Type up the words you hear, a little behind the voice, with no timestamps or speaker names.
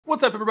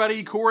What's up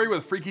everybody, Corey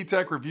with Freaky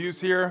Tech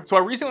Reviews here. So I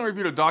recently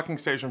reviewed a docking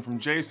station from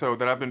JSAUX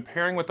that I've been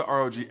pairing with the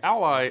ROG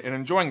Ally and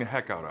enjoying the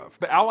heck out of.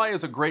 The Ally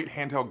is a great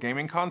handheld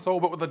gaming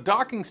console, but with a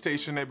docking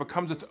station it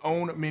becomes its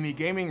own mini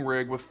gaming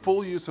rig with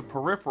full use of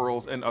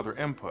peripherals and other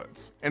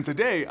inputs. And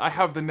today I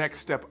have the next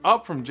step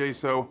up from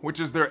JSAUX, which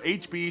is their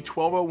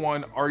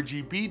HB1201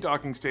 RGB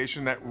docking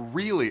station that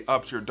really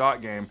ups your dock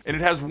game. And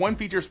it has one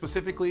feature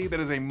specifically that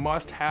is a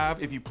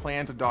must-have if you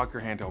plan to dock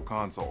your handheld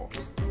console.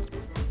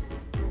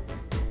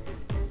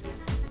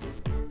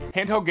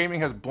 Handheld gaming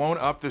has blown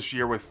up this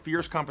year with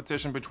fierce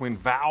competition between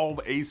Valve,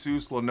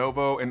 Asus,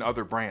 Lenovo, and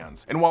other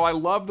brands. And while I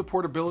love the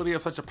portability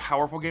of such a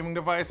powerful gaming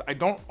device, I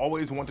don't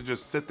always want to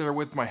just sit there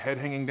with my head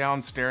hanging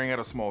down staring at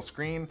a small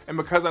screen. And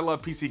because I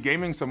love PC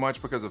gaming so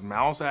much because of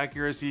mouse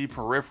accuracy,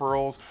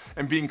 peripherals,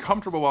 and being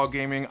comfortable while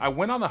gaming, I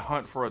went on the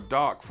hunt for a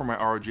dock for my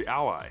ROG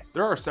Ally.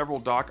 There are several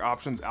dock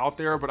options out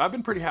there, but I've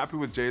been pretty happy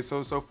with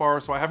JSAUX so far,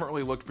 so I haven't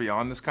really looked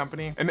beyond this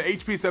company. And the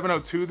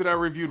HP702 that I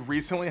reviewed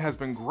recently has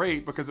been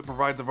great because it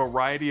provides a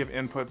variety of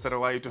inputs that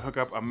allow you to hook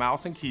up a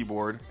mouse and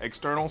keyboard,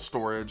 external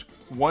storage,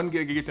 1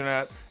 gig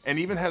Ethernet, and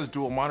even has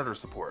dual monitor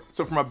support.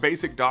 So from a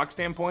basic dock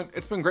standpoint,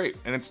 it's been great,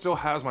 and it still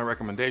has my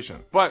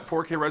recommendation. But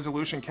 4K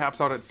resolution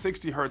caps out at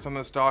 60 Hz on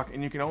this dock,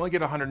 and you can only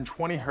get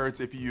 120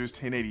 Hz if you use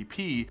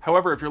 1080p.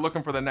 However, if you're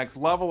looking for the next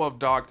level of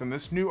dock, then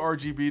this new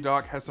RGB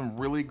dock has some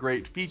really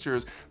great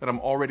features that I'm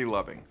already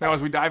loving. Now,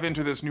 as we dive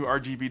into this new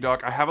RGB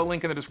dock, I have a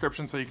link in the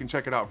description so you can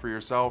check it out for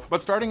yourself.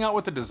 But starting out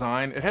with the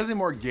design, it has a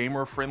more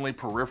gamer-friendly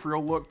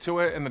peripheral look to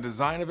it, and the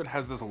design of it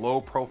has this low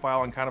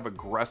profile and kind of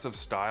aggressive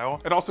style.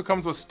 It also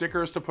comes with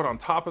stickers to put on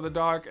top of the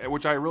dock,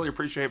 which I really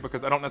appreciate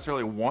because I don't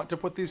necessarily want to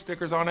put these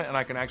stickers on it and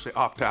I can actually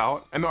opt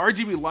out. And the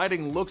RGB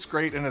lighting looks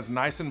great and is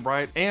nice and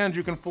bright, and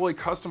you can fully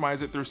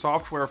customize it through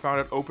software found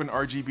at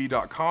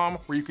openrgb.com,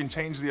 where you can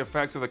change the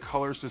effects of the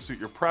colors to suit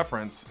your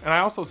preference. And I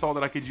also saw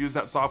that I could use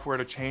that software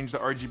to change the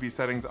RGB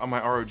settings on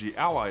my ROG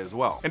Ally as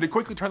well. And to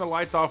quickly turn the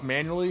lights off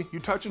manually, you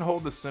touch and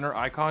hold the center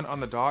icon on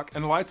the dock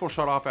and the lights will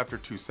shut off after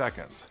 2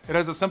 seconds. It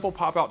has a simple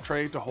pop-out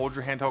tray to hold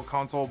your handheld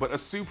console, but a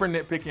super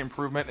nitpicky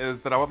improvement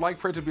is that I would like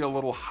for it to be a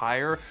little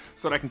higher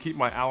so that I can keep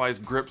my Ally's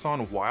grips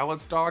on while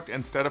it's docked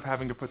instead of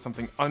having to put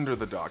something under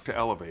the dock to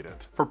elevate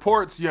it. For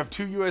ports, you have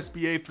 2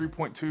 USB-A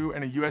 3.2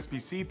 and a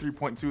USB-C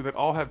 3.2 that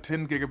all have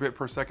 10 gigabit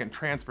per second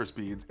transfer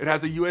speeds. It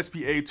has a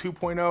USB-A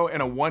 2.0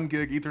 and a 1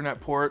 gig Ethernet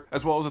port,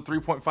 as well as a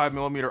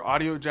 3.5mm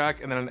audio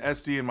jack and then an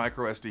SD and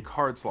micro SD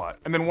card slot.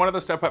 And then one of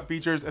the step-up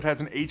features, it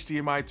has an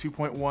HDMI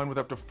 2.1 with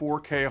up to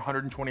 4K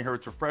 120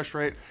 Hz refresh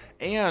rate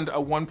and a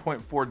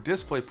 1.4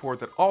 display port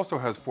that also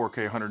has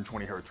 4K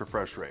 120 Hz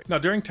refresh rate. Now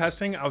during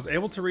testing, I was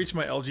able to reach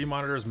my LG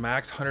monitor's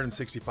max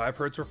 165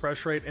 Hz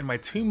refresh rate and my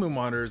Tumu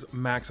monitor's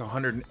max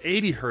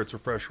 180 Hz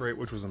refresh rate,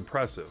 which was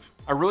impressive.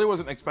 I really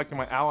wasn't expecting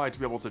my Ally to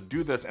be able to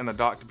do this and the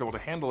dock to be able to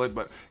handle it,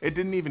 but it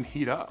didn't even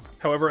heat up.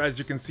 However, as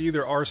you can see,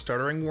 there are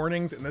stuttering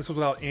warnings, and this was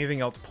without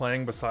anything else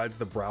playing besides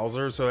the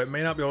browser, so it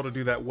may not be able to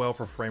do that well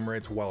for frame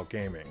rates while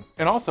gaming.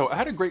 And also, I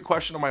had a great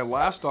question on my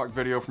last dock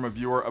video from a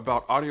viewer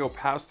about audio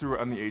pass-through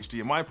on the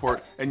HDMI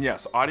port, and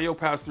yes, audio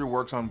pass-through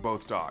works on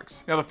both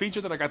docks. Now, the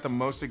feature that I got the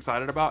most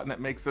excited about and that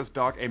makes this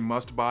dock a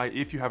must-buy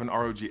if you have an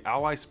ROG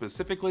Ally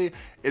specifically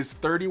is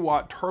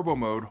 30-watt turbo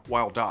mode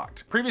while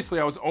docked. Previously,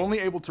 I was only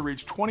able to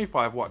reach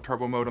 25-watt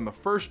turbo mode on the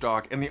first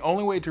dock, and the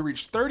only way to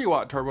reach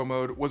 30-watt turbo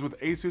mode was with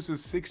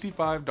Asus's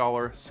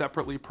 $65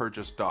 separately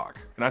purchased dock.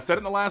 And I said it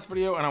in the last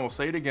video, and I will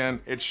say it again,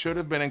 it should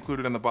have been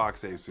included in the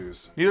box,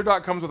 Asus. Neither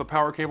dock comes with a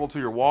power cable to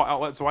your wall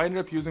outlet, so I ended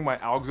up using my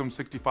Algzum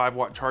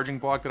 65-watt charging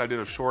block that I did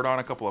a short on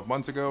a couple of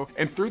months ago,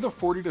 and through the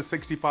 40 to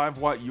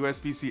 65-watt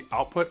USB-C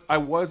output, I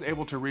was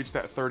able to reach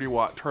that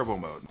 30-watt turbo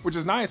mode, which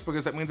is nice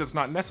because that means it's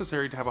not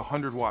necessary to have a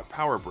 100-watt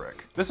power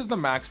brick. This is the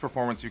max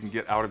performance you can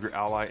get out of your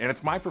Ally, and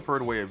it's my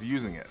preferred way of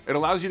using it. It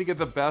allows you to get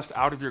the best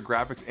out of your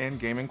graphics and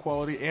gaming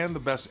quality and the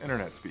best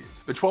internet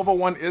speeds. The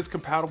 1201 is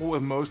compatible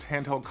with most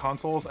handheld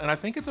consoles, and I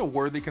think it's a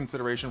worthy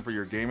consideration for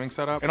your gaming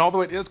setup. And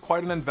although it is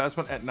quite an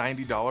investment at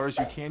 $90,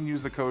 you can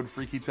use the code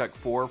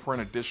FreakyTech4 for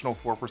an additional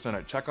 4%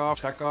 at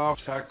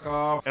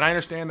checkoff. And I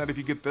understand that if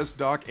you get this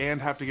dock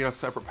and have to get a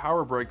separate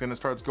power brick, then it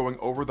starts going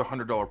over the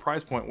 $100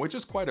 price point, which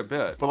is quite a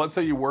bit. But let's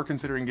say you were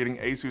considering getting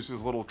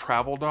Asus's little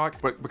travel dock,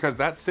 but because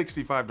that's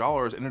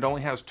 $65 and it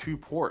only has 2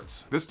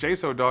 ports. This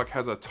JSAUX dock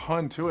has a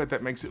ton to it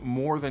that makes it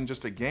more than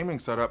just a gaming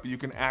setup. You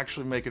can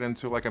actually make it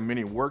into like a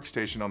mini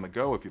workstation on the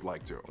go if you'd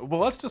like to. Well,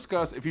 let's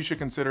discuss if you should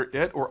consider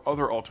it or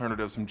other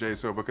alternatives from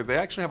JSAUX because they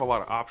actually have a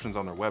lot of options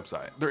on their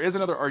website. There is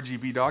another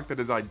RGB dock that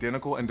is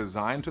identical in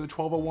design to the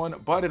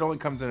 1201, but it only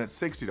comes in at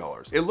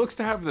 $60. It looks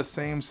to have the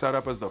same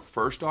setup as the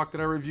first dock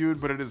that I reviewed,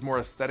 but it is more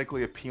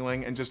aesthetically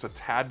appealing and just a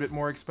tad bit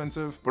more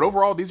expensive. But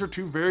overall, these are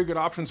 2 very good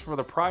options for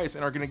the price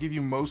and are going to give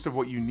you most of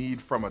what you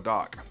need from a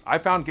dock. I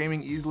found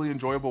gaming easily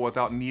enjoyable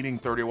without needing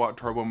 30-watt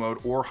turbo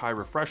mode or high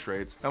refresh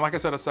rates. And like I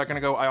said a second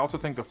ago, I also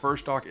think the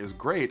first dock is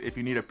great if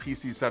you need a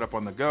PC setup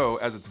on the go,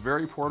 as it's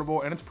very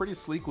portable and it's pretty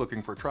sleek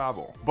looking for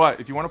travel. But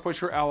if you want to push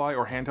your Ally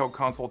or handheld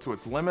console to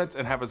its limits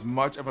and have as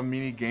much of a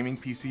mini gaming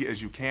PC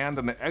as you can,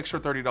 then the extra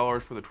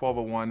 $30 for the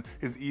 1201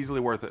 is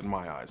easily worth it in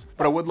my eyes.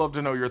 But I would love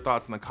to know your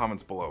thoughts in the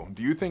comments below.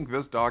 Do you think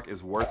this dock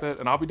is worth it?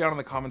 And I'll be down in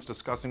the comments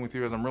discussing with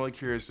you, as I'm really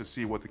curious to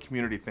see what the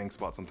community thinks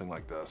about something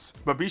like this.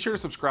 But be sure to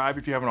subscribe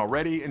if you haven't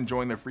already and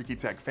join the Freaky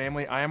Tech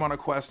family. I am on a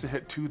quest to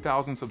hit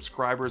 2,000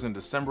 subscribers in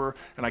December,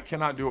 and I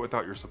cannot do it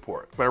without your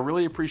support. But I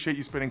really appreciate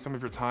you spending some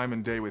of your time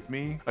and day with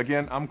me.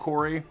 Again, I'm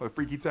Corey with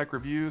Freaky Tech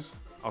Reviews.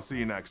 I'll see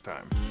you next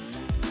time.